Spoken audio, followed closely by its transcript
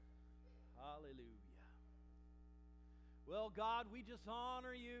Well, God, we just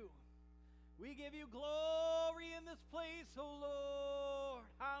honor you. We give you glory in this place, oh Lord.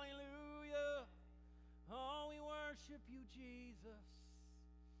 Hallelujah. Oh, we worship you, Jesus.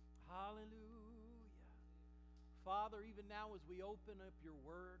 Hallelujah. Father, even now as we open up your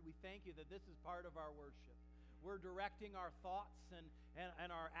word, we thank you that this is part of our worship. We're directing our thoughts and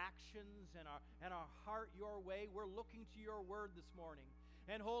our actions and our heart your way. We're looking to your word this morning.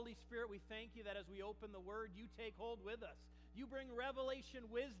 And Holy Spirit, we thank you that as we open the word, you take hold with us. You bring revelation,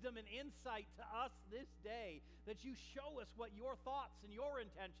 wisdom, and insight to us this day, that you show us what your thoughts and your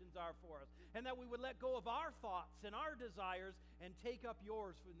intentions are for us, and that we would let go of our thoughts and our desires and take up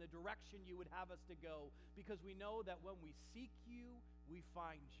yours from the direction you would have us to go, because we know that when we seek you, we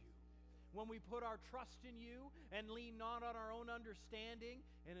find you. When we put our trust in you and lean not on our own understanding,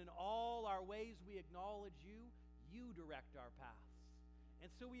 and in all our ways we acknowledge you, you direct our paths. And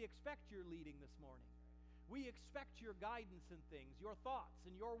so we expect your leading this morning. We expect your guidance in things, your thoughts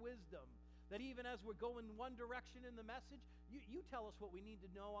and your wisdom, that even as we're going one direction in the message, you tell us what we need to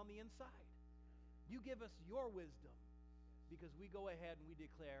know on the inside. You give us your wisdom, because we go ahead and we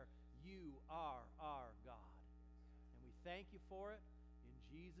declare you are our God. And we thank you for it. In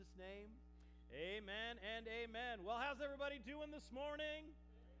Jesus' name, amen and amen. Well, how's everybody doing this morning?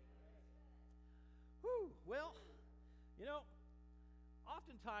 Whew. Well, you know,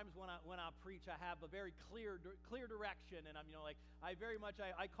 oftentimes when I preach, I have a very clear direction, and I'm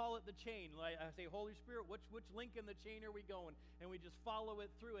I call it the chain. Like I say, Holy Spirit, which link in the chain are we going? And we just follow it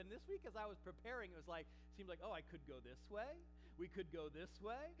through. And this week, as I was preparing, it seemed like, oh, I could go this way. We could go this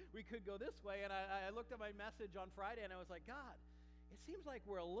way. We could go this way. And I looked at my message on Friday, and I was like, God, it seems like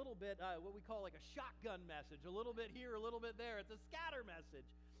we're a little bit what we call like a shotgun message, a little bit here, a little bit there. It's a scatter message.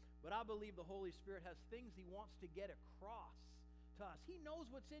 But I believe the Holy Spirit has things he wants to get across to us. He knows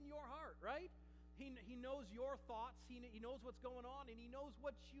what's in your heart, right? He knows your thoughts. He knows what's going on, and he knows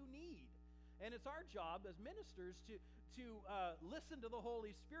what you need. And it's our job as ministers to listen to the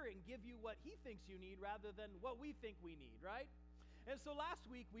Holy Spirit and give you what he thinks you need rather than what we think we need, right? And so last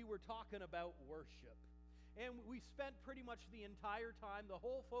week we were talking about worship. And we spent pretty much the entire time, the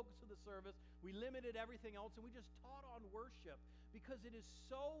whole focus of the service, we limited everything else, and we just taught on worship because it is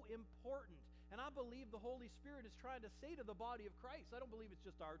so important. And I believe the Holy Spirit is trying to say to the body of Christ, I don't believe it's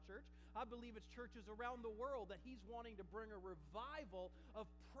just our church, I believe it's churches around the world, that he's wanting to bring a revival of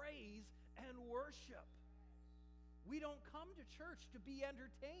praise and worship. We don't come to church to be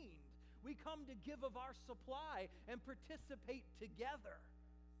entertained. We come to give of our supply and participate together.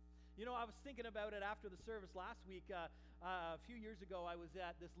 You know, I was thinking about it after the service last week. A few years ago, I was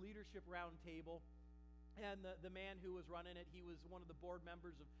at this leadership roundtable, and the man who was running it, he was one of the board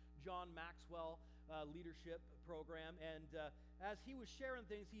members of John Maxwell leadership program. And as he was sharing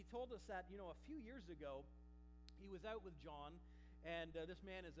things, he told us that, a few years ago, he was out with John, and this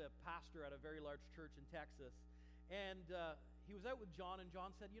man is a pastor at a very large church in Texas. And he was out with John, and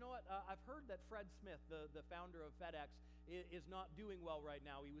John said, you know what, I've heard that Fred Smith, the founder of FedEx, is not doing well right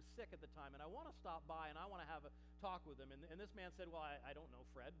now. He was sick at the time, and I want to stop by, and I want to have a talk with him. And this man said, well, I don't know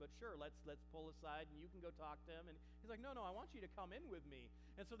Fred, but sure, let's pull aside, and you can go talk to him. And he's like, no, I want you to come in with me.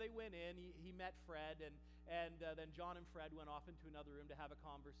 And so they went in, he met Fred, and then John and Fred went off into another room to have a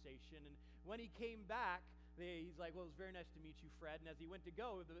conversation. And when he came back, he's like, well, it was very nice to meet you, Fred. And as he went to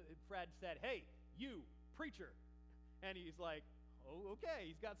go, Fred said, hey, you, preacher. And he's like, oh, okay.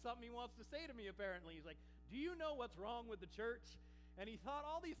 He's got something he wants to say to me, apparently. He's like, do you know what's wrong with the church? And he thought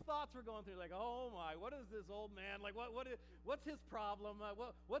all these thoughts were going through, like, oh my, what is this old man? Like, what's his problem?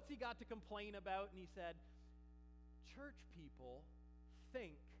 What's he got to complain about? And he said, church people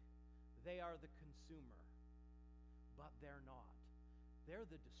think they are the consumer, but they're not. They're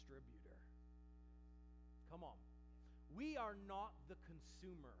the distributor. Come on. We are not the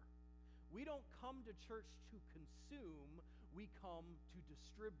consumer. We don't come to church to consume, we come to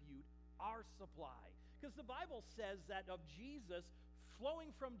distribute our supply. Because the Bible says that of Jesus,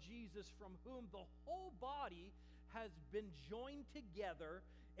 flowing from Jesus, from whom the whole body has been joined together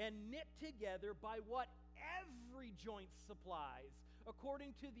and knit together by what every joint supplies,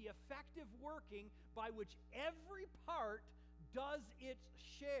 according to the effective working by which every part does its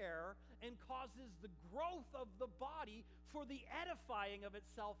share and causes the growth of the body for the edifying of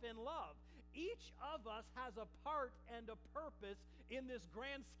itself in love. Each of us has a part and a purpose in this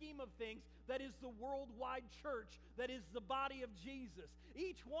grand scheme of things that is the worldwide church, that is the body of Jesus.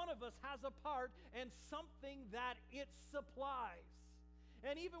 Each one of us has a part and something that it supplies.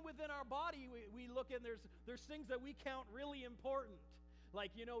 And even within our body, we look and there's things that we count really important.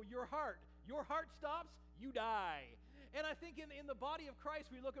 Like, your heart. Your heart stops, you die. And I think in the body of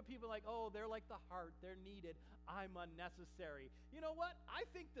Christ, we look at people like, oh, they're like the heart. They're needed. I'm unnecessary. You know what? I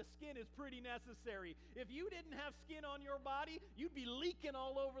think the skin is pretty necessary. If you didn't have skin on your body, you'd be leaking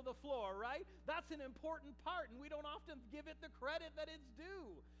all over the floor, right? That's an important part, and we don't often give it the credit that it's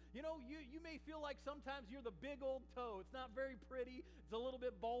due. You know, you may feel like sometimes you're the big old toe. It's not very pretty. It's a little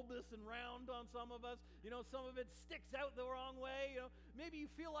bit bulbous and round on some of us. You know, some of it sticks out the wrong way. You know, maybe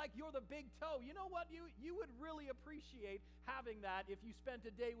you feel like you're the big toe. You know what? You would really appreciate having that if you spent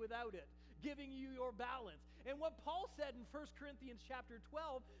a day without it, giving you your balance. And what Paul said in 1 Corinthians chapter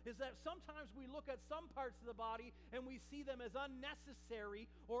 12 is that sometimes we look at some parts of the body and we see them as unnecessary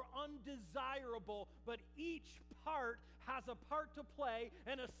or undesirable, but each part has a part to play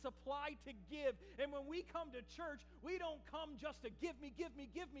and a supply to give. And when we come to church, we don't come just to give me,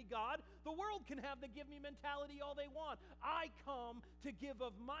 God. The world can have the give me mentality all they want. I come to give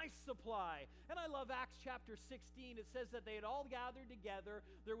of my supply. And I love Acts chapter 16. It says that they had all gathered together.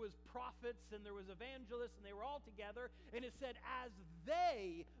 There was prophets and there was evangelists, and they were all together. And it said, as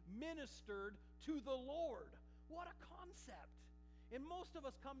they ministered to the Lord. What a concept. And most of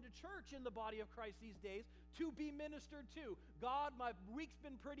us come to church in the body of Christ these days to be ministered to. God, my week's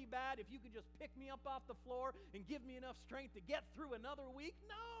been pretty bad. If you could just pick me up off the floor and give me enough strength to get through another week.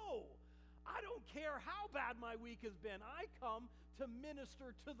 No, I don't care how bad my week has been. I come to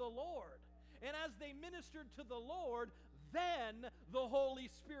minister to the Lord. And as they ministered to the Lord, then the Holy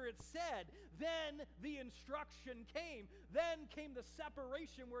Spirit said, then the instruction came, then came the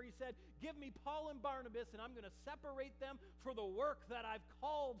separation where he said, give me Paul and Barnabas, and I'm going to separate them for the work that I've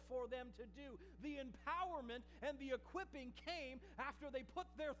called for them to do. The empowerment and the equipping came after they put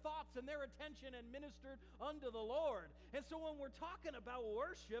their thoughts and their attention and ministered unto the Lord. And so when we're talking about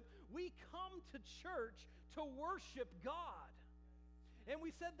worship, we come to church to worship God. And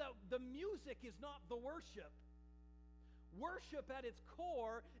we said that the music is not the worship. Worship at its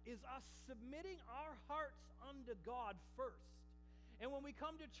core is us submitting our hearts unto God first. And when we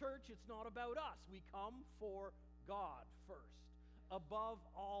come to church, it's not about us. We come for God first, above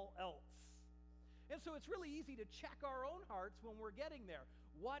all else. And so it's really easy to check our own hearts when we're getting there.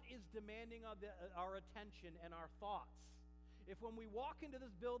 What is demanding of our attention and our thoughts? If when we walk into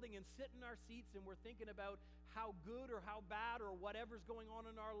this building and sit in our seats and we're thinking about how good or how bad or whatever's going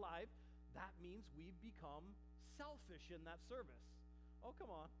on in our life, that means we've become selfish in that service. Oh, come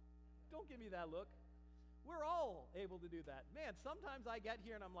on. Don't give me that look. We're all able to do that. Man, sometimes I get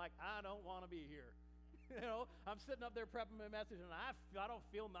here and I'm like, I don't want to be here. You know, I'm sitting up there prepping my message and I don't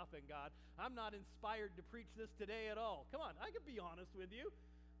feel nothing, God. I'm not inspired to preach this today at all. Come on, I can be honest with you.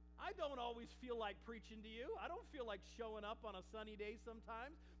 I don't always feel like preaching to you. I don't feel like showing up on a sunny day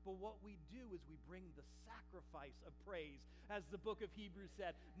sometimes. But what we do is we bring the sacrifice of praise, as the book of Hebrews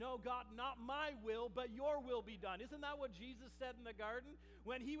said. No, God, not my will, but your will be done. Isn't that what Jesus said in the garden?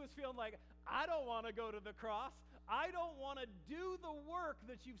 When he was feeling like, I don't want to go to the cross. I don't want to do the work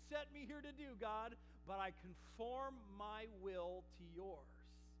that you've set me here to do, God, but I conform my will to yours.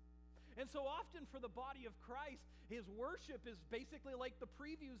 And so often for the body of Christ, his worship is basically like the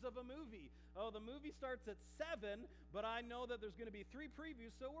previews of a movie. Oh, the movie starts at 7, but I know that there's going to be 3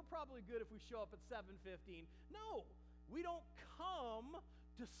 previews, so we're probably good if we show up at 7:15. No, we don't come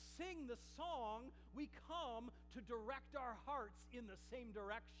to sing the song. We come to direct our hearts in the same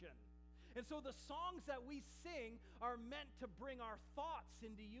direction. And so the songs that we sing are meant to bring our thoughts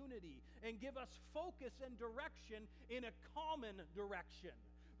into unity and give us focus and direction in a common direction.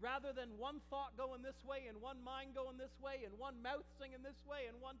 Rather than one thought going this way and one mind going this way and one mouth singing this way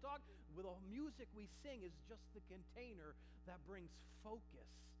and one talk, with the music we sing is just the container that brings focus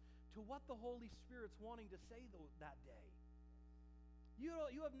to what the Holy Spirit's wanting to say that day.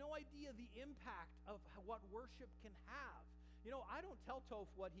 You have no idea the impact of what worship can have. You know, I don't tell Toph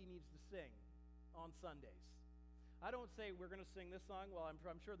what he needs to sing on Sundays. I don't say we're going to sing this song. Well,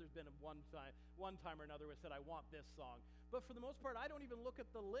 I'm sure there's been one time or another where I said I want this song. But for the most part, I don't even look at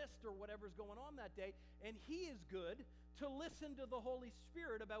the list or whatever's going on that day. And he is good to listen to the Holy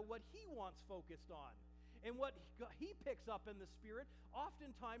Spirit about what he wants focused on. And what he picks up in the Spirit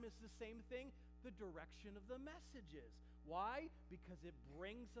oftentimes is the same thing, the direction of the messages. Why? Because it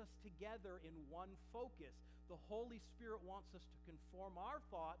brings us together in one focus. The Holy Spirit wants us to conform our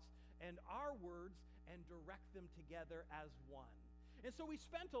thoughts and our words and direct them together as one. And so we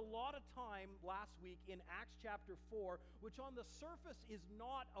spent a lot of time last week in Acts chapter 4, which on the surface is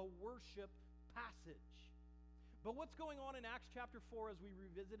not a worship passage. But what's going on in Acts chapter 4 as we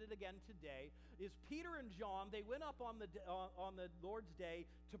revisit it again today is Peter and John, they went up on the Lord's Day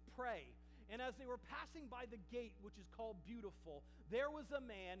to pray. And as they were passing by the gate, which is called Beautiful, there was a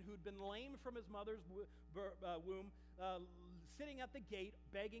man who'd been lame from his mother's womb sitting at the gate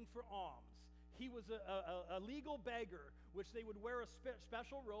begging for alms. He was a legal beggar, which they would wear a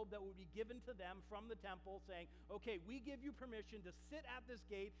special robe that would be given to them from the temple, saying, okay, we give you permission to sit at this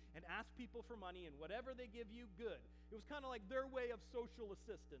gate and ask people for money, and whatever they give you, good. It was kind of like their way of social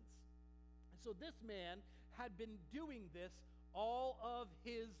assistance. And so this man had been doing this all of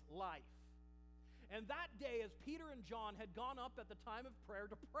his life. And that day, as Peter and John had gone up at the time of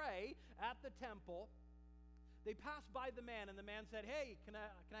prayer to pray at the temple, they passed by the man, and the man said, hey, can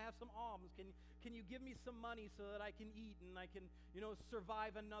I have some alms? Can you give me some money so that I can eat and I can,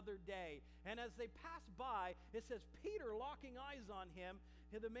 survive another day? And as they passed by, it says, Peter, locking eyes on him,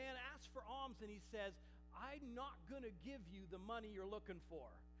 the man asked for alms, and he says, I'm not going to give you the money you're looking for.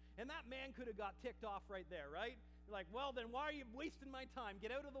 And that man could have got ticked off right there, right? Like, well, then why are you wasting my time?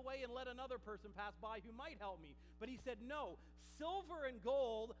 Get out of the way and let another person pass by who might help me. But he said, no, silver and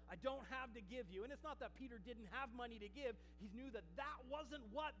gold I don't have to give you. And it's not that Peter didn't have money to give. He knew that that wasn't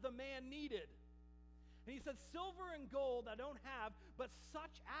what the man needed. And he said, silver and gold I don't have, but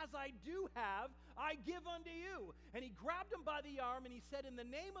such as I do have, I give unto you. And he grabbed him by the arm, and he said, in the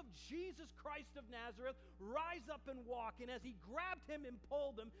name of Jesus Christ of Nazareth, rise up and walk. And as he grabbed him and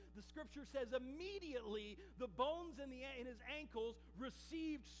pulled him, the scripture says, immediately the bones in his ankles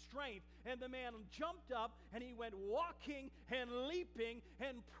received strength. And the man jumped up, and he went walking and leaping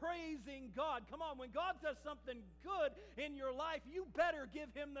and praising God. Come on, when God does something good in your life, you better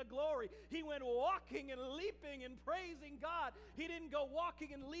give him the glory. He went walking and leaping and praising God. He didn't go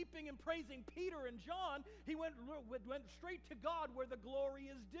walking and leaping and praising Peter and John. He went straight to God where the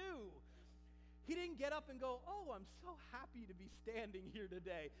glory is due. He didn't get up and go, oh, I'm so happy to be standing here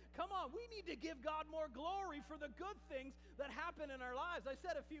today. Come on, we need to give God more glory for the good things that happen in our lives. I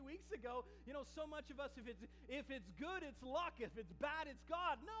said a few weeks ago, so much of us, if it's good, it's luck. If it's bad, it's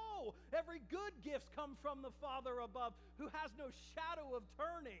God. No, every good gift comes from the Father above, who has no shadow of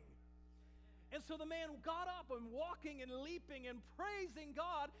turning. And so the man got up and walking and leaping and praising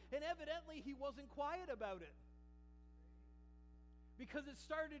God, and evidently he wasn't quiet about it, because it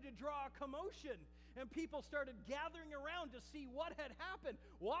started to draw a commotion, and people started gathering around to see what had happened.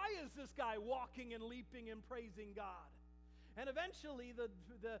 Why is this guy walking and leaping and praising God? And eventually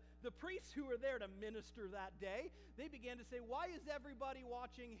the priests who were there to minister that day, they began to say, why is everybody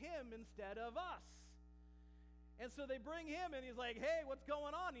watching him instead of us? And so they bring him, and he's like, hey, what's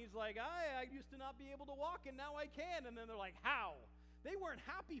going on? He's like, I used to not be able to walk, and now I can. And then they're like, how? They weren't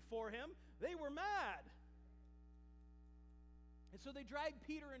happy for him. They were mad. And so they dragged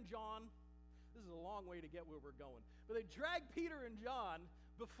Peter and John. This is a long way to get where we're going. But they dragged Peter and John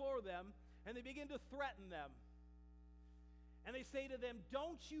before them, and they begin to threaten them. And they say to them,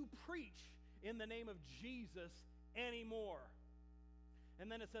 don't you preach in the name of Jesus anymore. And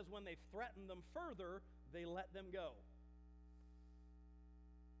then it says when they threatened them further, they let them go.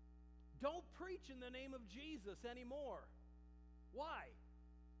 Don't preach in the name of Jesus anymore. Why?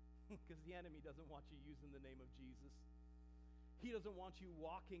 Because the enemy doesn't want you using the name of Jesus. He doesn't want you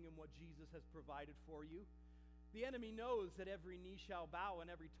walking in what Jesus has provided for you. The enemy knows that every knee shall bow and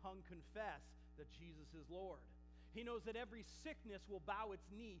every tongue confess that Jesus is Lord. He knows that every sickness will bow its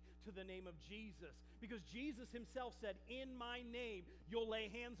knee to the name of Jesus, because Jesus himself said, in my name you'll lay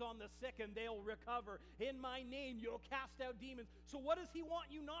hands on the sick and they'll recover. In my name you'll cast out demons. So what does he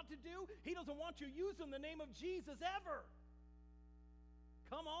want you not to do? He doesn't want you using the name of Jesus ever.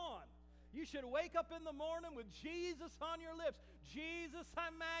 Come on. You should wake up in the morning with Jesus on your lips. Jesus,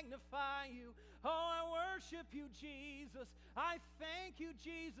 I magnify you. Oh, I worship you, Jesus. I thank you,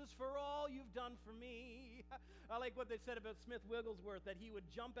 Jesus, for all you've done for me. I like what they said about Smith Wigglesworth, that he would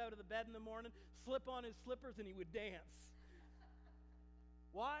jump out of the bed in the morning, slip on his slippers, and he would dance.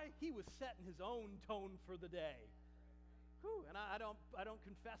 Why? He was setting his own tone for the day. Whew, and I don't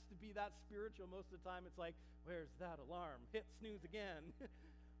confess to be that spiritual. Most of the time it's like, where's that alarm? Hit snooze again.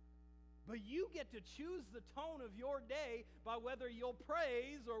 But you get to choose the tone of your day by whether you'll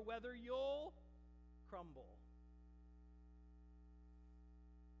praise or whether you'll crumble.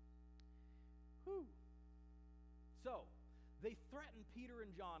 Whew. So, they threaten Peter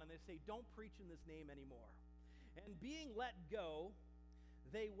and John, and they say, don't preach in this name anymore. And being let go,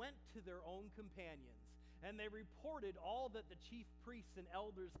 they went to their own companions, and they reported all that the chief priests and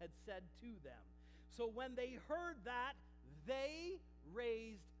elders had said to them. So when they heard that, they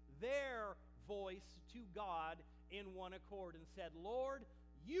raised their voice to God in one accord and said, Lord,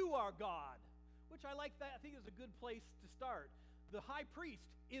 you are God. Which I like that. I think is a good place to start. The high priest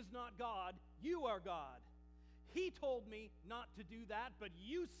is not God. You are God. He told me not to do that, but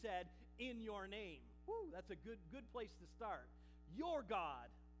you said in your name. Woo, that's a good place to start. You're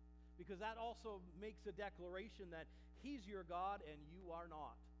God. Because that also makes a declaration that He's your God and you are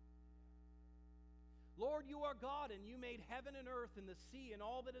not. Lord, you are God, and you made heaven and earth and the sea and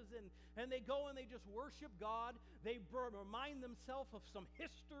all that is in. And they go and they just worship God. They remind themselves of some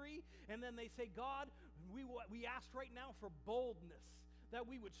history, and then they say, God, we ask right now for boldness, that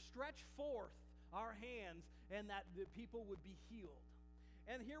we would stretch forth our hands and that the people would be healed.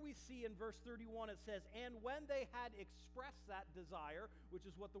 And here we see in verse 31, it says, and when they had expressed that desire, which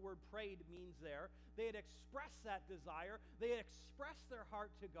is what the word prayed means there, they had expressed that desire, they had expressed their heart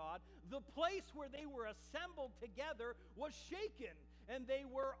to God, the place where they were assembled together was shaken, and they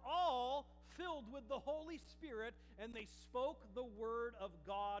were all filled with the Holy Spirit, and they spoke the word of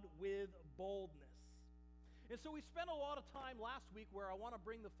God with boldness. And so we spent a lot of time last week where I want to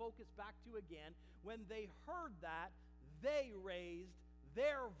bring the focus back to again. When they heard that, they raised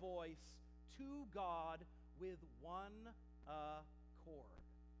their voice to God with one accord.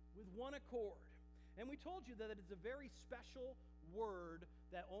 With one accord. And we told you that it is a very special word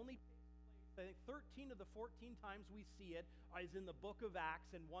that only takes place, I think 13 of the 14 times we see it is in the book of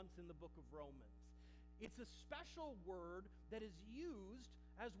Acts and once in the book of Romans. It's a special word that is used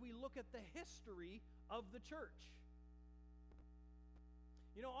as we look at the history of the church.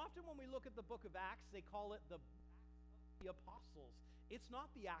 You know, often when we look at the book of Acts, they call it the Apostles. It's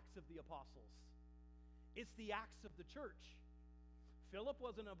not the Acts of the Apostles. It's the Acts of the church. Philip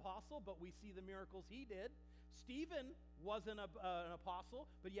was an apostle, but we see the miracles he did. Stephen wasn't an apostle,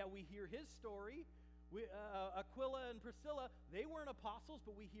 but yet we hear his story. Aquila and Priscilla, they weren't apostles,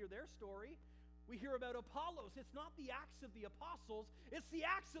 but we hear their story. We hear about Apollos. It's not the Acts of the Apostles. It's the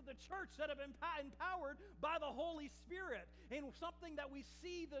Acts of the church that have been empowered by the Holy Spirit. And something that we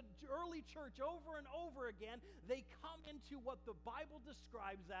see the early church over and over again, they come into what the Bible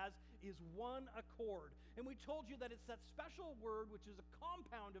describes as is one accord. And we told you that it's that special word, which is a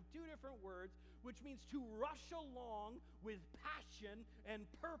compound of two different words, which means to rush along with passion and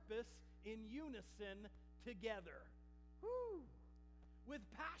purpose in unison together. Woo! With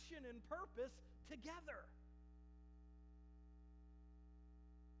passion and purpose together.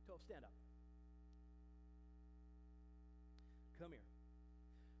 Toph, stand up. Come here.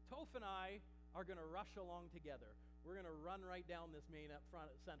 Toph and I are going to rush along together. We're going to run right down this main up front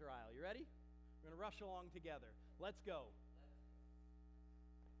center aisle. You ready? We're going to rush along together. Let's go.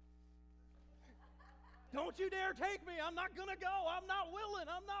 Don't you dare take me. I'm not going to go. I'm not willing.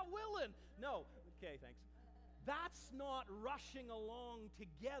 I'm not willing. No. Okay, thanks. That's not rushing along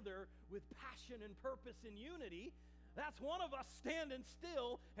together with passion and purpose and unity. That's one of us standing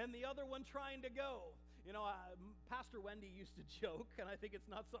still and the other one trying to go. You know, Pastor Wendy used to joke, and I think it's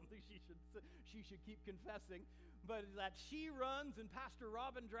not something she should keep confessing, but that she runs and Pastor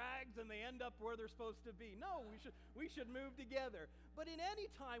Robin drags and they end up where they're supposed to be. No, we should move together. But in any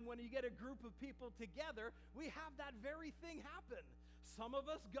time when you get a group of people together, we have that very thing happen. Some of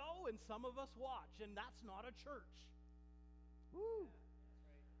us go and some of us watch, and that's not a church. Woo.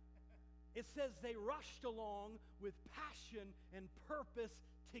 It says they rushed along with passion and purpose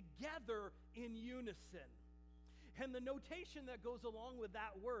together in unison. And the notation that goes along with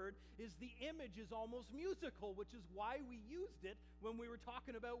that word is the image is almost musical, which is why we used it when we were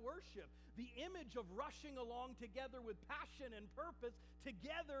talking about worship. The image of rushing along together with passion and purpose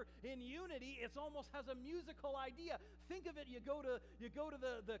together in unity, it almost has a musical idea. Think of it, you go to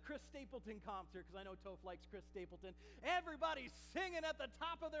the Chris Stapleton concert, because I know Toph likes Chris Stapleton. Everybody's singing at the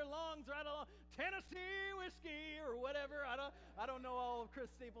top of their lungs right along, Tennessee Whiskey or whatever. I don't know all of Chris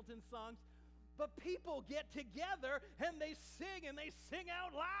Stapleton's songs. But people get together and they sing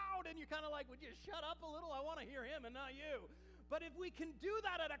out loud, and you're kind of like, would you shut up a little? I want to hear him and not you. But if we can do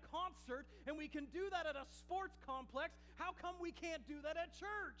that at a concert and we can do that at a sports complex, how come we can't do that at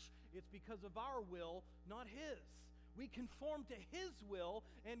church? It's because of our will, not his. We conform to his will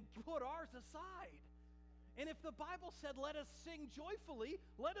and put ours aside. And if the Bible said, let us sing joyfully,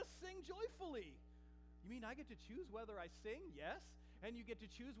 let us sing joyfully. You mean I get to choose whether I sing? Yes. And you get to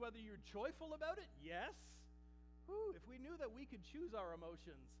choose whether you're joyful about it? Yes. Whew, if we knew that we could choose our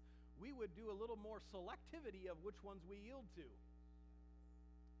emotions, we would do a little more selectivity of which ones we yield to.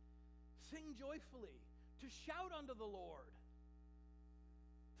 Sing joyfully, to shout unto the Lord,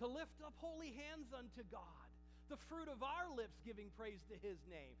 to lift up holy hands unto God, the fruit of our lips giving praise to his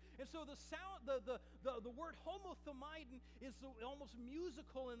name. And so the sound, the word homothumaiden is almost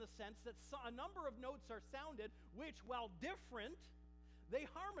musical in the sense that a number of notes are sounded, which, while different, they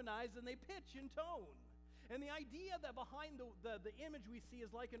harmonize and they pitch in tone. And the idea that behind the image we see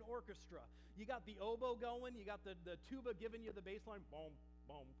is like an orchestra. You got the oboe going, you got the tuba giving you the bass line, boom,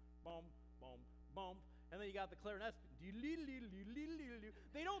 boom, boom, boom, boom, and then you got the clarinet,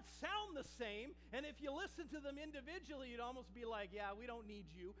 They don't sound the same, and if you listen to them individually, you'd almost be like, yeah, we don't need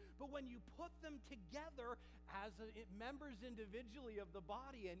you. But when you put them together as members individually of the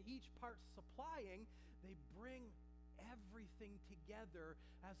body and each part supplying, they bring everything together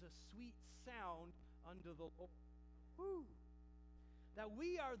as a sweet sound unto the Lord. Whew. That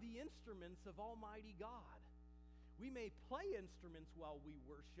we are the instruments of Almighty God. We may play instruments while we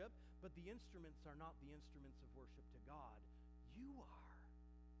worship, but the instruments are not the instruments of worship to God. You are.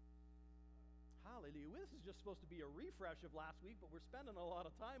 Hallelujah. This is just supposed to be a refresh of last week, but we're spending a lot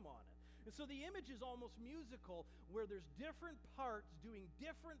of time on it. And so the image is almost musical, where there's different parts doing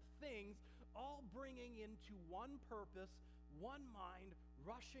different things, all bringing into one purpose, one mind,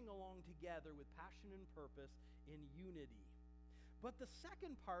 rushing along together with passion and purpose in unity. But the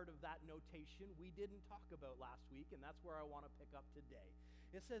second part of that notation we didn't talk about last week, and that's where I want to pick up today.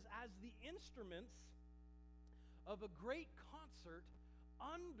 It says, as the instruments of a great concert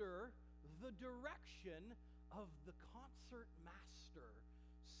under the direction of the concert master,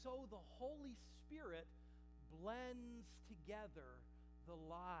 so the Holy Spirit blends together the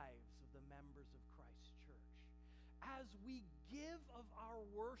lives of the members of Christ's church. As we give of our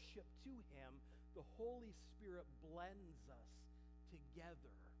worship to Him, the Holy Spirit blends us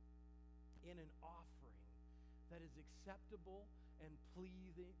together in an offering that is acceptable and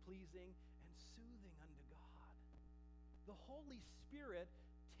pleasing and soothing unto God. The Holy Spirit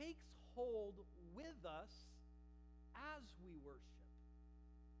takes hold with us as we worship.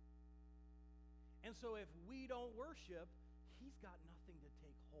 And so if we don't worship, He's got nothing to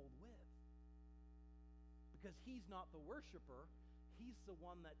take hold with. Because He's not the worshiper, He's the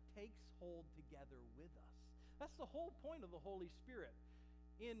one that takes hold together with us. That's the whole point of the Holy Spirit.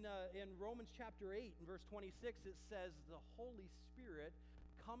 In Romans chapter 8 and verse 26, it says, the Holy Spirit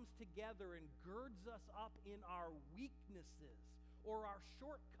comes together and girds us up in our weaknesses or our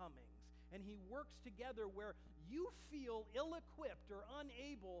shortcomings. And He works together where you feel ill-equipped or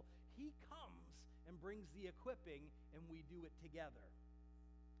unable. He comes and brings the equipping, and we do it together.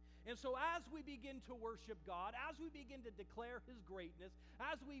 And so as we begin to worship God, as we begin to declare His greatness,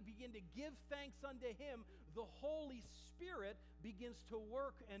 as we begin to give thanks unto Him, the Holy Spirit begins to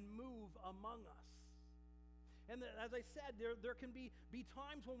work and move among us. And as I said, there can be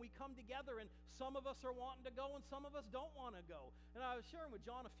times when we come together and some of us are wanting to go and some of us don't want to go. And I was sharing with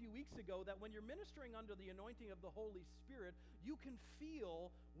John a few weeks ago that when you're ministering under the anointing of the Holy Spirit, you can feel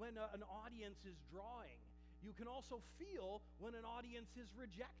when an audience is drawing. You can also feel when an audience is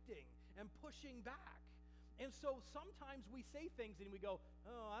rejecting and pushing back. And so sometimes we say things and we go,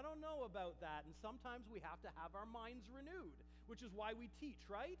 oh, I don't know about that. And sometimes we have to have our minds renewed, which is why we teach,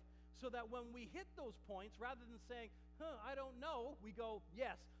 right? So that when we hit those points, rather than saying, I don't know, we go,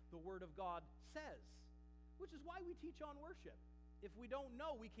 yes, the Word of God says. Which is why we teach on worship. If we don't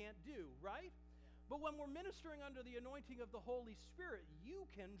know, we can't do, right? But when we're ministering under the anointing of the Holy Spirit, you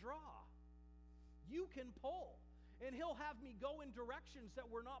can draw. You can pull. And He'll have me go in directions that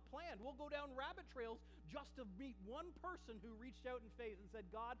were not planned. We'll go down rabbit trails just to meet one person who reached out in faith and said,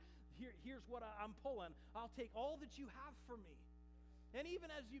 God, here's what I'm pulling. I'll take all that you have for me. And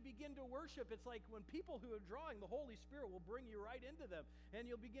even as you begin to worship, it's like when people who are drawing, the Holy Spirit will bring you right into them. And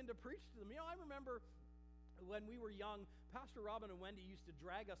you'll begin to preach to them. You know, I remember when we were young, Pastor Robin and Wendy used to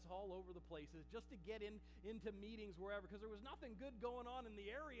drag us all over the places just to get into meetings wherever, because there was nothing good going on in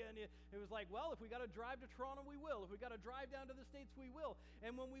the area, and it was like, well, if we got to drive to Toronto, we will. If we got to drive down to the States, we will.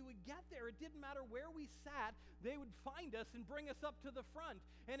 And when we would get there, it didn't matter where we sat, they would find us and bring us up to the front.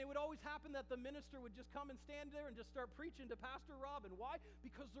 And it would always happen that the minister would just come and stand there and just start preaching to Pastor Robin. Why?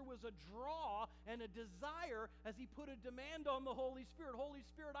 Because there was a draw and a desire as he put a demand on the Holy Spirit. Holy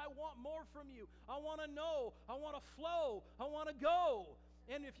Spirit, I want more from you. I want to know. I want to flow. I want to go.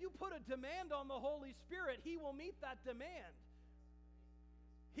 And if you put a demand on the Holy Spirit, He will meet that demand.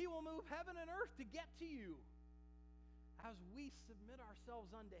 He will move heaven and earth to get to you as we submit ourselves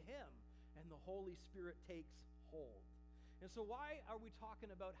unto Him and the Holy Spirit takes hold. And so why are we talking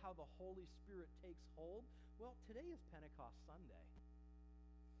about how the Holy Spirit takes hold? Well, today is Pentecost Sunday.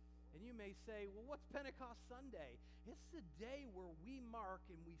 And you may say, well, what's Pentecost Sunday? It's the day where we mark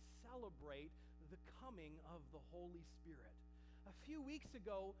and we celebrate the coming of the Holy Spirit. A few weeks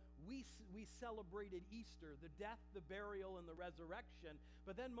ago, we celebrated Easter, the death, the burial, and the resurrection.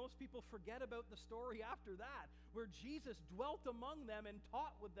 But then most people forget about the story after that, where Jesus dwelt among them and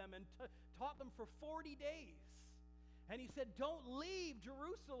taught with them and taught them for 40 days. And He said, don't leave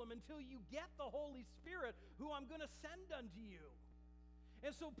Jerusalem until you get the Holy Spirit, who I'm going to send unto you.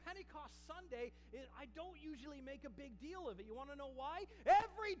 And so Pentecost Sunday, I don't usually make a big deal of it. You want to know why?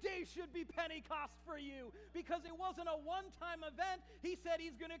 Every day should be Pentecost for you, because it wasn't a one-time event. He said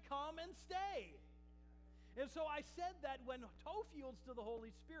he's going to come and stay. And so I said that when toe yields to the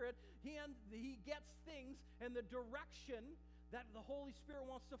Holy Spirit, he gets things and the direction that the Holy Spirit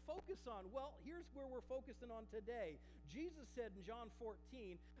wants to focus on. Well, here's where we're focusing on today. Jesus said in John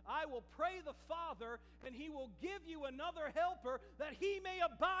 14, I will pray the Father, and he will give you another helper, that he may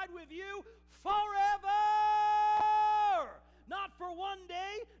abide with you forever. Not for one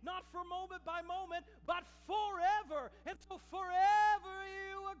day, not for moment by moment, but forever. And so forever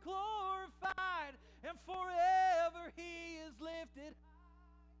you are glorified, and forever he is lifted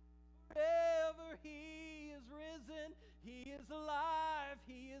high. Forever he is risen. He is alive.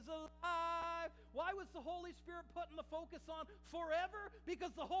 He is alive. Why was the Holy Spirit putting the focus on forever?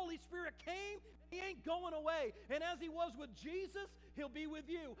 Because the Holy Spirit came. He ain't going away. And as he was with Jesus, he'll be with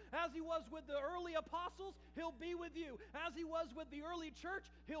you. As he was with the early apostles, he'll be with you. As he was with the early church,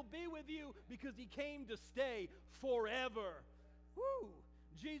 he'll be with you, because he came to stay forever. Woo!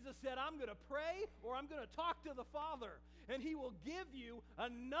 Jesus said, I'm going to pray, or I'm going to talk to the Father, and he will give you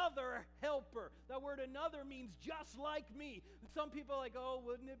another helper. That word another means just like me. Some people are like, oh,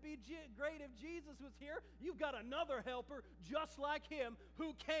 wouldn't it be great if Jesus was here? You've got another helper just like him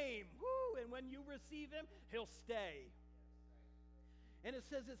who came. Woo! And when you receive him, he'll stay. And it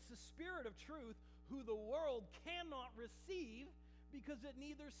says it's the Spirit of truth who the world cannot receive, because it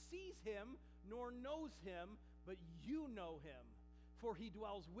neither sees him nor knows him, but you know him. For he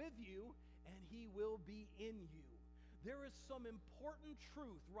dwells with you, and he will be in you. There is some important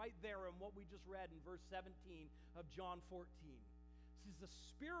truth right there in what we just read in verse 17 of John 14. This is the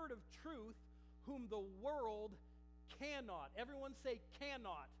Spirit of truth whom the world cannot. Everyone say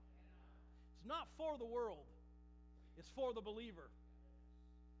cannot. It's not for the world. It's for the believer.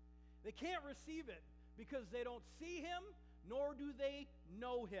 They can't receive it because they don't see him, nor do they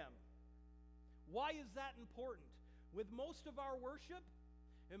know him. Why is that important? With most of our worship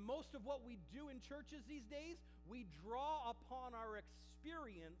and most of what we do in churches these days, we draw upon our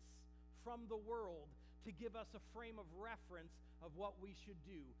experience from the world to give us a frame of reference of what we should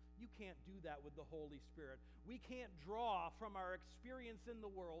do. You can't do that with the Holy Spirit. We can't draw from our experience in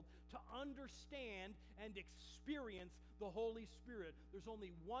the world to understand and experience the Holy Spirit. There's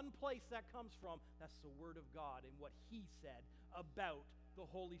only one place that comes from. That's the Word of God and what he said about the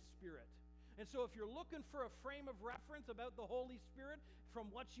Holy Spirit. And so if you're looking for a frame of reference about the Holy Spirit from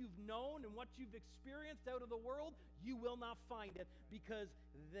what you've known and what you've experienced out of the world, you will not find it, because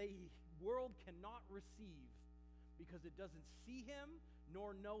the world cannot receive, because it doesn't see him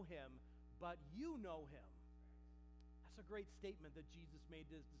nor know him, but you know him. That's a great statement that Jesus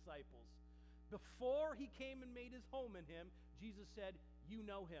made to his disciples. Before he came and made his home in him, Jesus said, you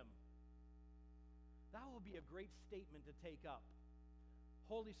know him. That will be a great statement to take up.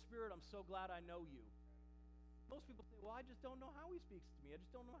 Holy Spirit, I'm so glad I know you. Most people say, well, I just don't know how he speaks to me. I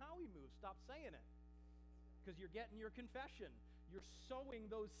just don't know how he moves. Stop saying it. Because you're getting your confession. You're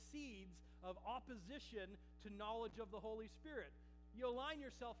sowing those seeds of opposition to knowledge of the Holy Spirit. You align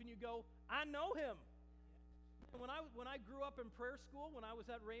yourself and you go, I know him. When I grew up in prayer school, when I was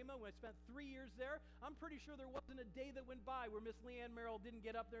at Rhema, when I spent 3 years there, I'm pretty sure there wasn't a day that went by where Miss Leanne Merrill didn't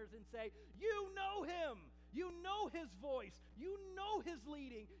get up there and say, you know him. You know his voice. You know his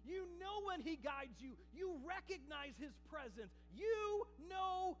leading. You know when he guides you. You recognize his presence. You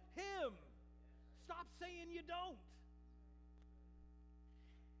know him. Stop saying you don't.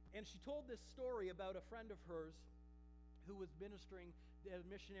 And she told this story about a friend of hers who was ministering as a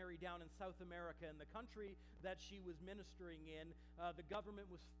missionary down in South America. In the country that she was ministering in, the government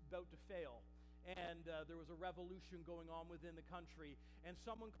was about to fail. And there was a revolution going on within the country. And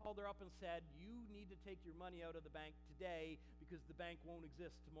someone called her up and said, you need to take your money out of the bank today, because the bank won't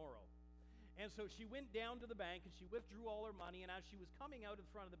exist tomorrow. And so she went down to the bank and she withdrew all her money. And as she was coming out in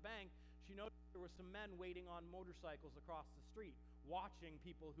front of the bank, she noticed there were some men waiting on motorcycles across the street, watching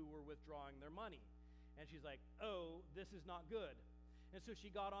people who were withdrawing their money. And she's like, oh, this is not good. And so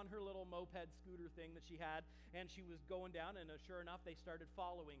she got on her little moped scooter thing that she had, and she was going down, and sure enough, they started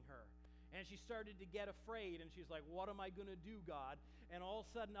following her. And she started to get afraid, and she's like, what am I going to do, God? And all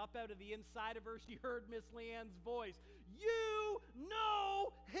of a sudden, up out of the inside of her, she heard Miss Leanne's voice, you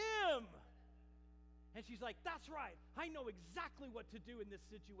know him! And she's like, that's right. I know exactly what to do in this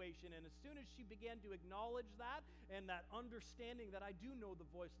situation. And as soon as she began to acknowledge that and that understanding that I do know the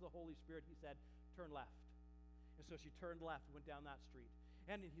voice of the Holy Spirit, he said, turn left. And so she turned left, went down that street.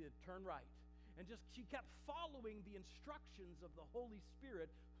 And he said, turn right. And she kept following the instructions of the Holy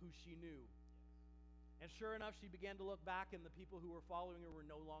Spirit, who she knew. And sure enough, she began to look back, and the people who were following her were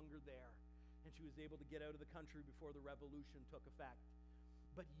no longer there. And she was able to get out of the country before the revolution took effect.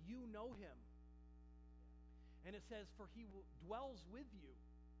 But you know him. And it says, for he dwells with you.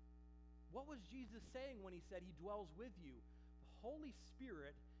 What was Jesus saying when he said he dwells with you? The Holy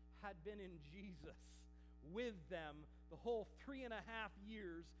Spirit had been in Jesus with them the whole 3.5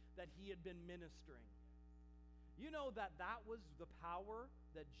 years that he had been ministering. You know that was the power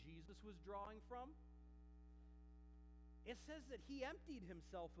that Jesus was drawing from? It says that he emptied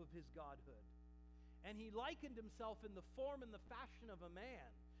himself of his godhood, and he likened himself in the form and the fashion of a man.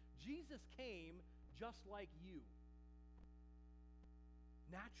 Jesus came just like you.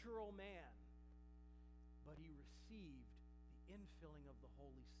 Natural man. But he received the infilling of the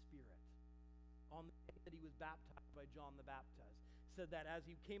Holy Spirit on the day that he was baptized by John the Baptist. It said that as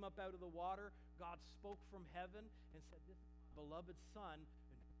he came up out of the water, God spoke from heaven and said, this is my beloved Son,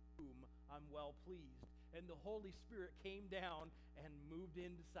 in whom I'm well pleased. And the Holy Spirit came down and moved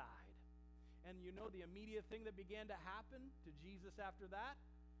inside. And you know the immediate thing that began to happen to Jesus after that?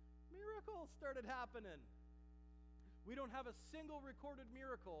 Miracles started happening. We don't have a single recorded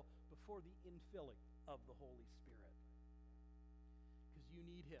miracle before the infilling of the Holy Spirit. Because you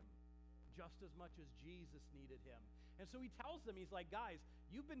need him just as much as Jesus needed him. And so he tells them, he's like, guys,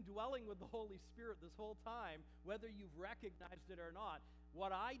 you've been dwelling with the Holy Spirit this whole time, whether you've recognized it or not.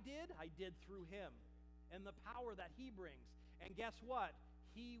 What I did through him and the power that he brings. And guess what?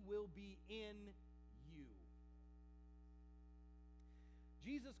 He will be in you.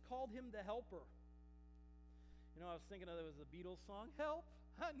 Jesus called him the helper. You know, I was thinking of there was a Beatles song, Help,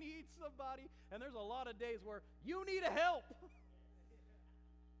 I need somebody. And there's a lot of days where you need a help.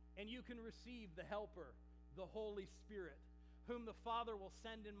 And you can receive the helper, the Holy Spirit, whom the Father will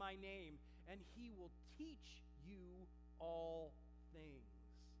send in my name, and he will teach you all things.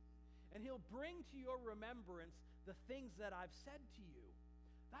 And he'll bring to your remembrance the things that I've said to you.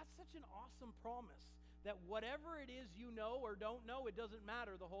 That's such an awesome promise that whatever it is you know or don't know, it doesn't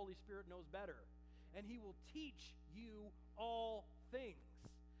matter. The Holy Spirit knows better. And he will teach you all things.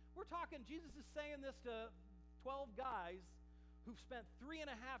 We're talking, Jesus is saying this to 12 guys who've spent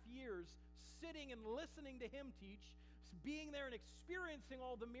 3.5 years sitting and listening to him teach, being there and experiencing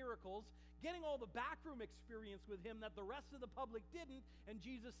all the miracles, getting all the backroom experience with him that the rest of the public didn't, and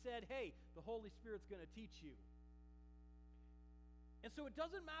Jesus said, hey, the Holy Spirit's going to teach you. And so it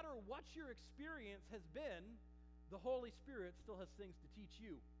doesn't matter what your experience has been, the Holy Spirit still has things to teach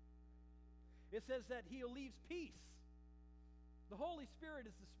you. It says that he leaves peace. The Holy Spirit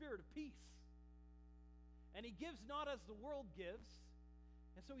is the Spirit of peace. And he gives not as the world gives.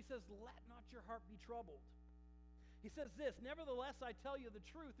 And so he says, let not your heart be troubled. He says this, nevertheless, I tell you the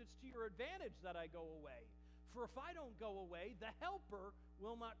truth, it's to your advantage that I go away. For if I don't go away, the helper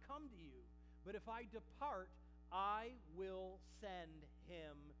will not come to you. But if I depart, I will send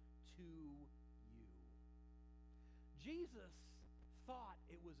him to you. Jesus thought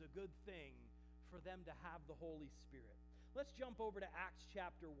it was a good thing for them to have the Holy Spirit. Let's jump over to Acts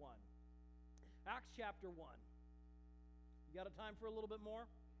chapter 1. Acts chapter 1. You got a time for a little bit more?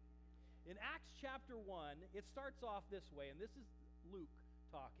 In Acts chapter 1, it starts off this way, and this is Luke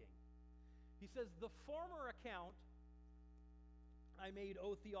talking. He says, the former account I made,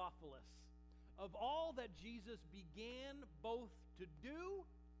 O Theophilus, of all that Jesus began both to do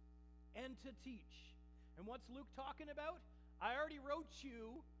and to teach. And what's Luke talking about? I already wrote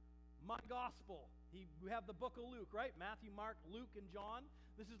you my gospel. We have the book of Luke, right? Matthew, Mark, Luke, and John.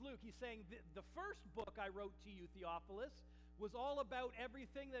 This is Luke. He's saying, the first book I wrote to you, Theophilus, was all about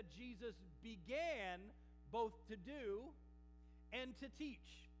everything that Jesus began both to do and to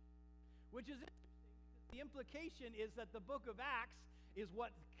teach. Which is interesting, because the implication is that the book of Acts is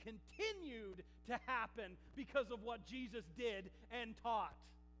what continued to happen because of what Jesus did and taught.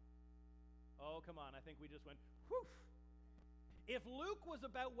 Oh, come on. I think we just went, whew. If Luke was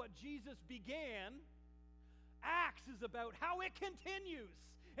about what Jesus began, Acts is about how it continues.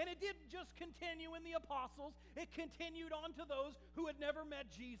 And it didn't just continue in the apostles. It continued on to those who had never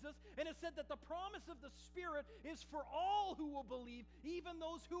met Jesus. And it said that the promise of the Spirit is for all who will believe, even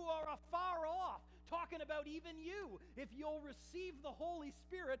those who are afar off. Talking about even you. If you'll receive the Holy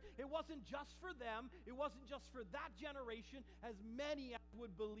Spirit, it wasn't just for them. It wasn't just for that generation. As many as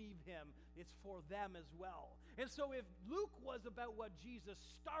would believe him, it's for them as well. And so if Luke was about what Jesus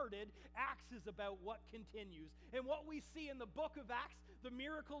started, Acts is about what continues. And what we see in the book of Acts, the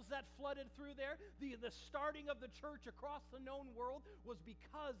miracles that flooded through there, the starting of the church across the known world was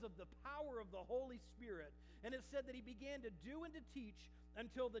because of the power of the Holy Spirit. And it said that he began to do and to teach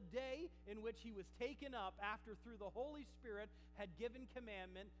until the day in which he was taken up, after through the Holy Spirit had given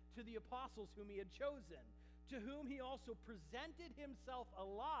commandment to the apostles whom he had chosen, to whom he also presented himself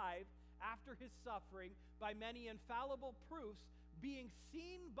alive after his suffering by many infallible proofs, being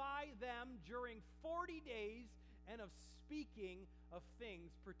seen by them during 40 days, and of speaking of things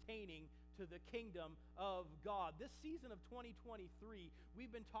pertaining to the kingdom of God. This season of 2023,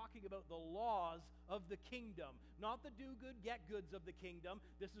 we've been talking about the laws of the kingdom, not the do good, get goods of the kingdom.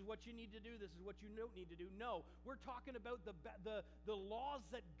 This is what you need to do, this is what you don't need to do. No, we're talking about the laws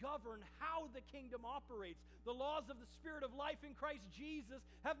that govern how the kingdom operates. The laws of the Spirit of life in Christ Jesus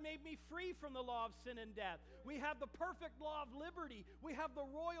have made me free from the law of sin and death. We have the perfect law of liberty. We have the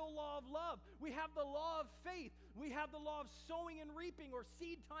royal law of love. We have the law of faith. We have the law of sowing and reaping, or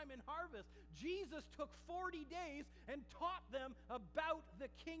seed time and harvest. Jesus took 40 days and taught them about the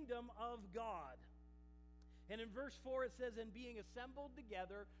kingdom of God. And in verse 4 it says, "And being assembled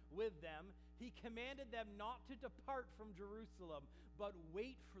together with them, he commanded them not to depart from Jerusalem, but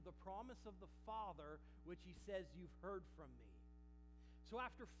wait for the promise of the Father, which he says, you've heard from me." So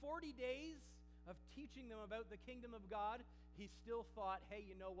after 40 days of teaching them about the kingdom of God, he still thought, hey,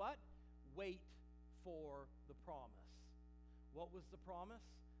 you know what? Wait for the promise. What was the promise?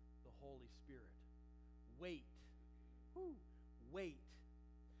 The Holy Spirit. Wait. Wait.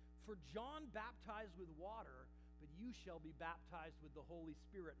 For John baptized with water, but you shall be baptized with the Holy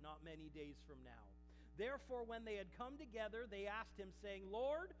Spirit not many days from now. Therefore, when they had come together, they asked him, saying,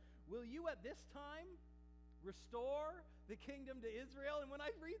 Lord, will you at this time restore the kingdom to Israel? And when I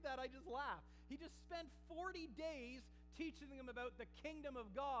read that, I just laugh. He just spent 40 days teaching them about the kingdom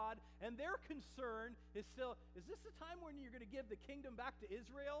of God, and their concern is still, is this the time when you're going to give the kingdom back to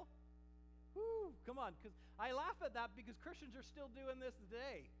Israel? Whew, come on, because I laugh at that because Christians are still doing this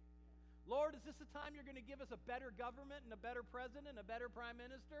today. Lord, is this the time you're going to give us a better government and a better president and a better prime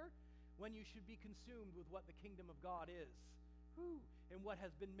minister? When you should be consumed with what the kingdom of God is, and what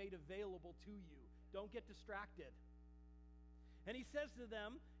has been made available to you. Don't get distracted. And he says to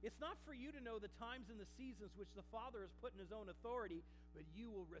them, it's not for you to know the times and the seasons which the Father has put in his own authority, but you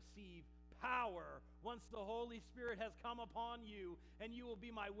will receive power once the Holy Spirit has come upon you, and you will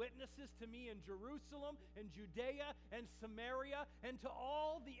be my witnesses to me in Jerusalem and Judea and Samaria and to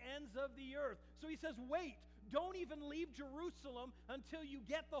all the ends of the earth. So he says, wait. Don't even leave Jerusalem until you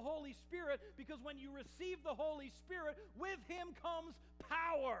get the Holy Spirit, because when you receive the Holy Spirit, with him comes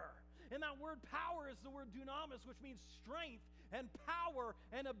power. And that word power is the word dunamis, which means strength and power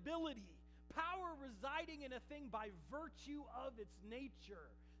and ability. Power residing in a thing by virtue of its nature.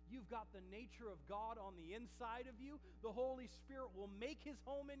 You've got the nature of God on the inside of you. The Holy Spirit will make his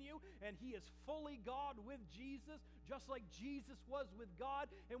home in you, and he is fully God with Jesus, just like Jesus was with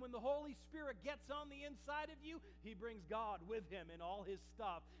God. And when the Holy Spirit gets on the inside of you, he brings God with him in all his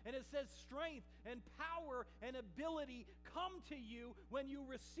stuff. And it says strength and power and ability come to you when you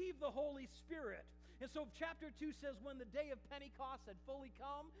receive the Holy Spirit. And so chapter 2 says, when the day of Pentecost had fully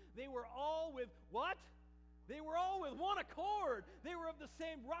come, they were all with what? They were all with one accord. They were of the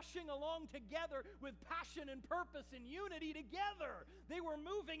same, rushing along together with passion and purpose and unity together. They were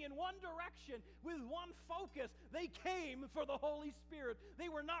moving in one direction with one focus. They came for the Holy Spirit. They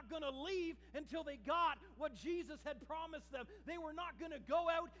were not going to leave until they got what Jesus had promised them. They were not going to go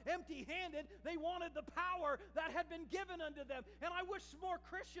out empty-handed. They wanted the power that had been given unto them. And I wish more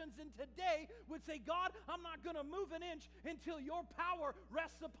Christians in today would say, God, I'm not going to move an inch until your power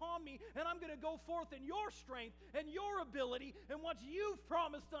rests upon me, and I'm going to go forth in your strength and your ability and what you've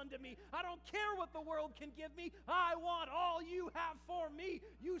promised unto me. I don't care what the world can give me. I want all you have for me.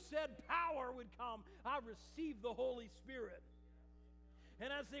 You said power would come. I received the Holy Spirit.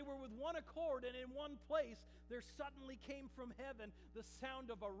 And as they were with one accord and in one place, there suddenly came from heaven the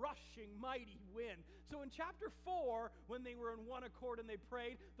sound of a rushing mighty wind. So in chapter 4, when they were in one accord and they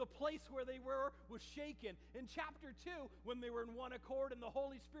prayed, the place where they were was shaken. In chapter 2, when they were in one accord and the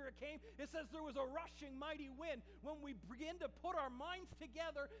Holy Spirit came, it says there was a rushing mighty wind. When we begin to put our minds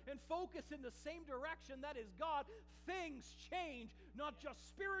together and focus in the same direction, that is God, things change, not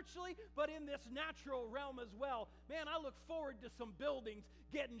just spiritually, but in this natural realm as well. Man, I look forward to some buildings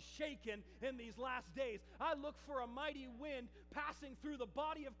getting shaken in these last days. I look for a mighty wind passing through the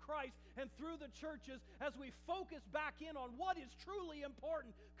body of Christ and through the churches as we focus back in on what is truly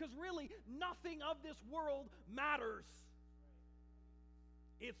important, because really nothing of this world matters.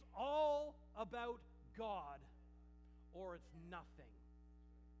 It's all about God, or it's nothing.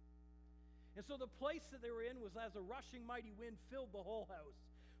 And so the place that they were in was as a rushing mighty wind filled the whole house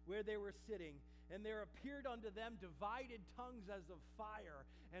where they were sitting. And there appeared unto them divided tongues as of fire,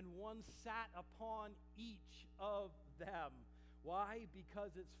 and one sat upon each of them. Why?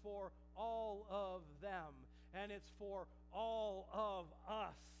 Because it's for all of them, and it's for all of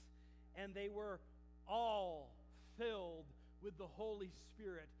us. And they were all filled with the Holy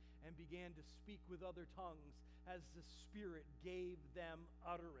Spirit and began to speak with other tongues as the Spirit gave them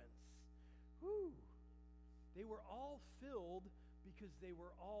utterance. Whew. They were all filled because they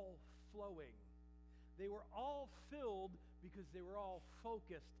were all flowing. They were all filled because they were all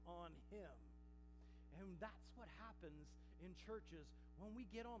focused on Him. And that's what happens in churches when we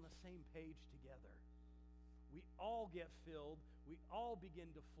get on the same page together. We all get filled, we all begin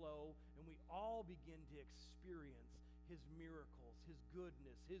to flow, and we all begin to experience His miracles, His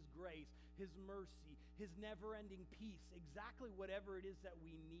goodness, His grace, His mercy, His never-ending peace, exactly whatever it is that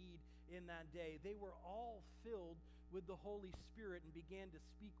we need in that day. They were all filled with the Holy Spirit and began to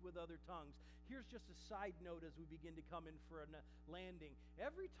speak with other tongues. Here's just a side note as we begin to come in for a landing.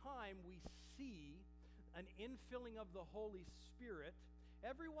 Every time we see an infilling of the Holy Spirit,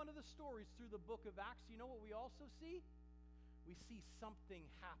 every one of the stories through the book of Acts, you know what we also see? We see something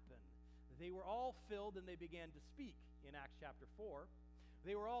happen. They were all filled and they began to speak in Acts chapter 4.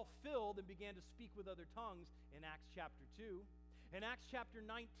 They were all filled and began to speak with other tongues in Acts chapter 2. In Acts chapter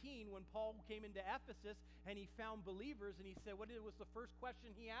 19, when Paul came into Ephesus and he found believers, and he said, what was the first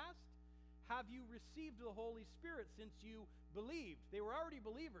question he asked? Have you received the Holy Spirit since you believed? They were already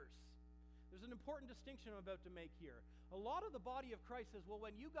believers. There's an important distinction I'm about to make here. A lot of the body of Christ says, well,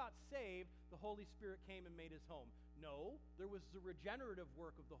 when you got saved, the Holy Spirit came and made His home. No, there was the regenerative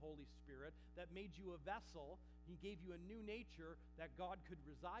work of the Holy Spirit that made you a vessel. He gave you a new nature that God could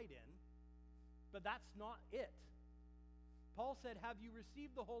reside in. But that's not it. Paul said, have you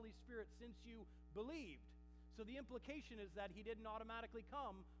received the Holy Spirit since you believed? So the implication is that He didn't automatically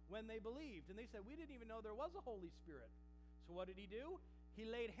come when they believed. And they said, we didn't even know there was a Holy Spirit. So what did He do? He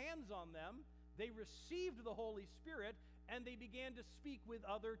laid hands on them. They received the Holy Spirit, and they began to speak with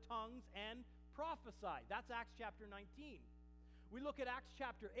other tongues and prophesy. That's Acts chapter 19. We look at Acts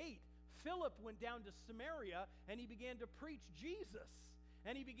chapter 8. Philip went down to Samaria, and he began to preach Jesus.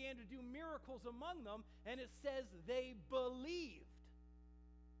 And he began to do miracles among them, and it says they believed.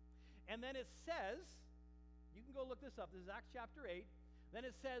 And then it says, you can go look this up, this is Acts chapter 8. Then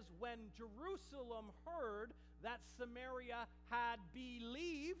it says, when Jerusalem heard that Samaria had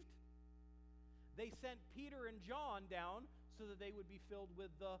believed, they sent Peter and John down so that they would be filled with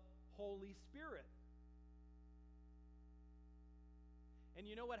the Holy Spirit. And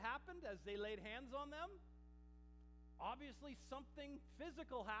you know what happened as they laid hands on them? Obviously something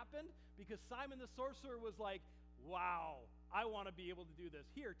physical happened, because Simon the sorcerer was like, wow, I want to be able to do this.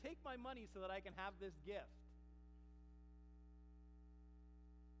 Here, take my money so that I can have this gift.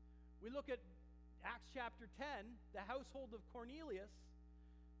 We look at Acts chapter 10, the household of Cornelius.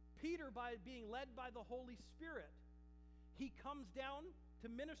 Peter, by being led by the Holy Spirit, he comes down to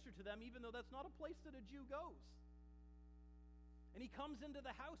minister to them, even though that's not a place that a Jew goes. And he comes into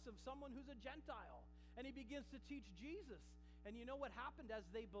the house of someone who's a Gentile, and he begins to teach Jesus. And you know what happened as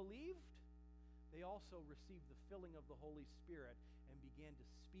they believed? They also received the filling of the Holy Spirit and began to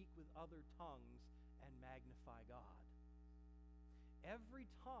speak with other tongues and magnify God. Every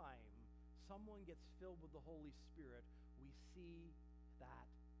time someone gets filled with the Holy Spirit, we see that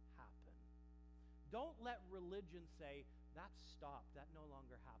happen. Don't let religion say, that stopped, that no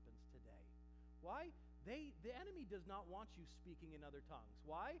longer happens today. Why? The enemy does not want you speaking in other tongues.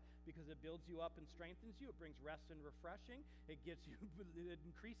 Why? Because it builds you up and strengthens you. It brings rest and refreshing. It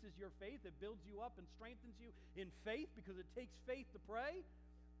increases your faith. It builds you up and strengthens you in faith, because it takes faith to pray.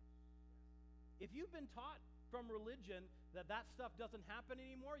 If you've been taught from religion that stuff doesn't happen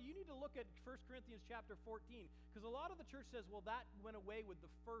anymore, you need to look at 1 Corinthians chapter 14, because a lot of the church says, well, that went away with the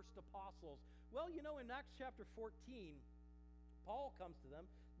first apostles. Well, you know, in Acts chapter 14, Paul comes to them.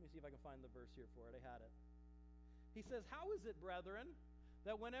 Let me see if I can find the verse here for it. I had it. He says, how is it, brethren,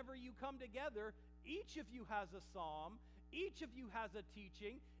 that whenever you come together, each of you has a psalm, each of you has a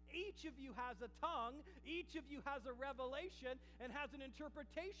teaching, each of you has a tongue, each of you has a revelation and has an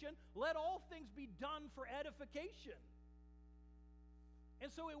interpretation? Let all things be done for edification. And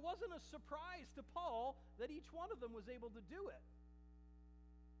so it wasn't a surprise to Paul that each one of them was able to do it.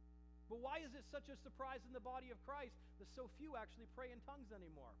 But why is it such a surprise in the body of Christ that so few actually pray in tongues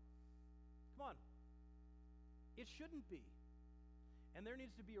anymore? Come on. It shouldn't be. And there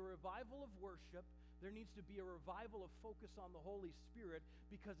needs to be a revival of worship. There needs to be a revival of focus on the Holy Spirit,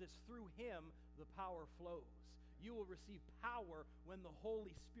 because it's through Him the power flows. You will receive power when the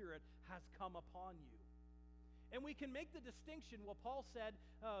Holy Spirit has come upon you. And we can make the distinction. Well, Paul said,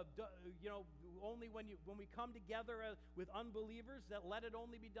 only when we come together with unbelievers, that let it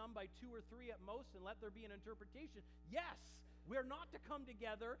only be done by 2 or 3 at most, and let there be an interpretation. Yes, we're not to come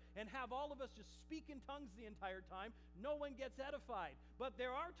together and have all of us just speak in tongues the entire time. No one gets edified. But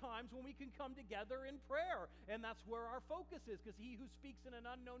there are times when we can come together in prayer, and that's where our focus is, because he who speaks in an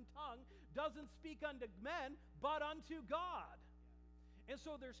unknown tongue doesn't speak unto men, but unto God. And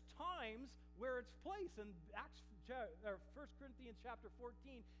so there's times where it's placed, and 1 Corinthians chapter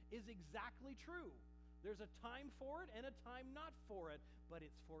 14 is exactly true. There's a time for it and a time not for it, but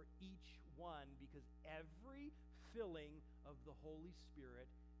it's for each one, because every filling of the Holy Spirit,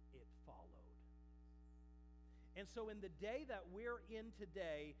 it followed. And so in the day that we're in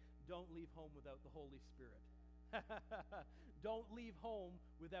today, don't leave home without the Holy Spirit. Don't leave home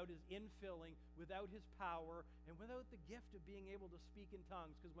without his infilling, without his power, and without the gift of being able to speak in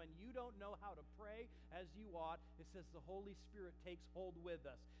tongues. Because when you don't know how to pray as you ought, it says the Holy Spirit takes hold with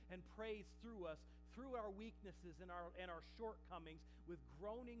us and prays through us, through our weaknesses and our shortcomings, with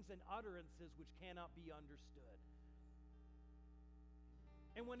groanings and utterances which cannot be understood.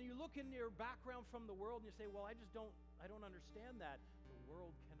 And when you look in your background from the world and you say, well, I don't understand that, the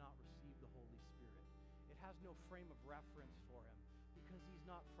world cannot receive the Holy Spirit. It has no frame of reference for him because he's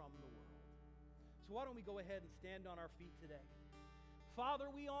not from the world. So why don't we go ahead and stand on our feet today? Father,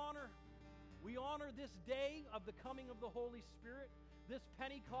 we honor this day of the coming of the Holy Spirit, this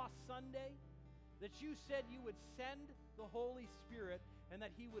Pentecost Sunday, that you said you would send the Holy Spirit and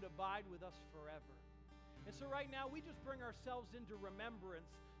that he would abide with us forever. And so right now, we just bring ourselves into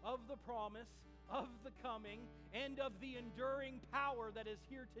remembrance of the promise, of the coming, and of the enduring power that is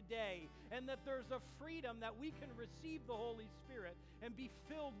here today, and that there's a freedom that we can receive the Holy Spirit and be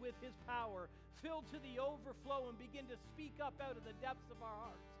filled with his power, filled to the overflow, and begin to speak up out of the depths of our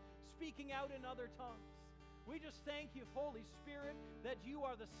hearts, speaking out in other tongues. We just thank you, Holy Spirit, that you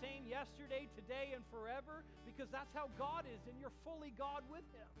are the same yesterday, today, and forever, because that's how God is, and you're fully God with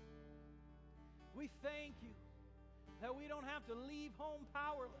him. We thank you that we don't have to leave home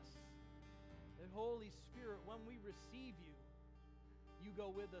powerless. That Holy Spirit, when we receive you, you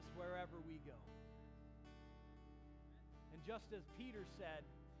go with us wherever we go. And just as Peter said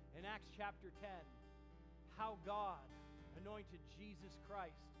in Acts chapter 10, how God anointed Jesus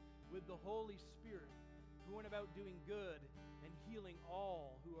Christ with the Holy Spirit, who went about doing good and healing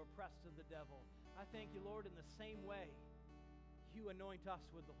all who are oppressed of the devil. I thank you, Lord, in the same way, you anoint us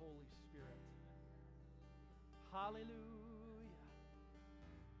with the Holy Spirit. Hallelujah.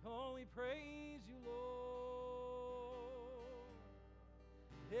 Oh, we praise you, Lord.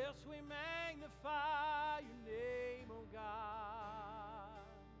 Yes, we magnify your name, oh God.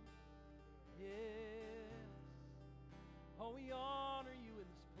 Yes. Oh, we honor you in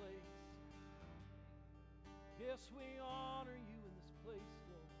this place. Yes, we honor you in this place,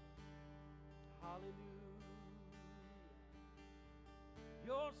 Lord. Hallelujah.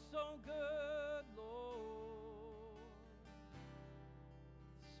 You're so good, Lord.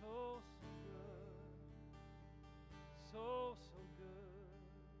 So good. So good.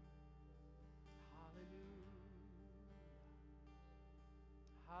 Hallelujah.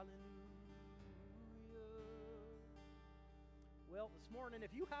 Hallelujah. Well, this morning,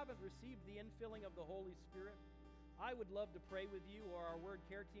 if you haven't received the infilling of the Holy Spirit, I would love to pray with you, or our Word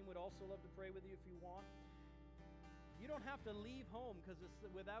Care team would also love to pray with you if you want. You don't have to leave home because it's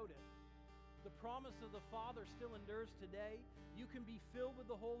without it. The promise of the Father still endures today. You can be filled with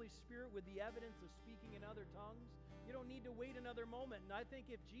the Holy Spirit with the evidence of speaking in other tongues. You don't need to wait another moment. And I think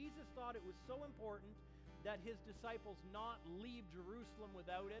if Jesus thought it was so important that his disciples not leave Jerusalem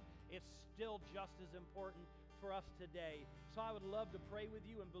without it, it's still just as important for us today. So I would love to pray with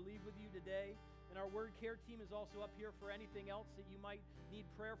you and believe with you today. And our Word Care team is also up here for anything else that you might need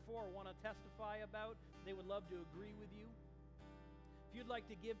prayer for or want to testify about. They would love to agree with you. If you'd like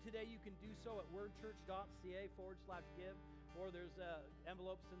to give today, you can do so at wordchurch.ca/give, or there's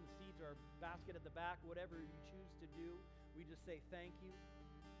envelopes in the seats or a basket at the back, whatever you choose to do. We just say thank you.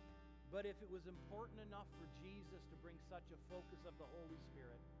 But if it was important enough for Jesus to bring such a focus of the Holy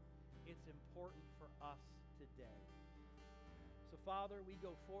Spirit, it's important for us today. So, Father, we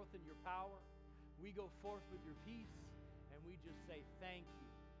go forth in your power. We go forth with your peace, and we just say thank you.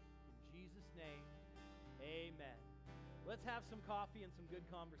 In Jesus' name, amen. Let's have some coffee and some good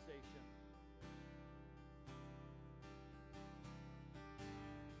conversation.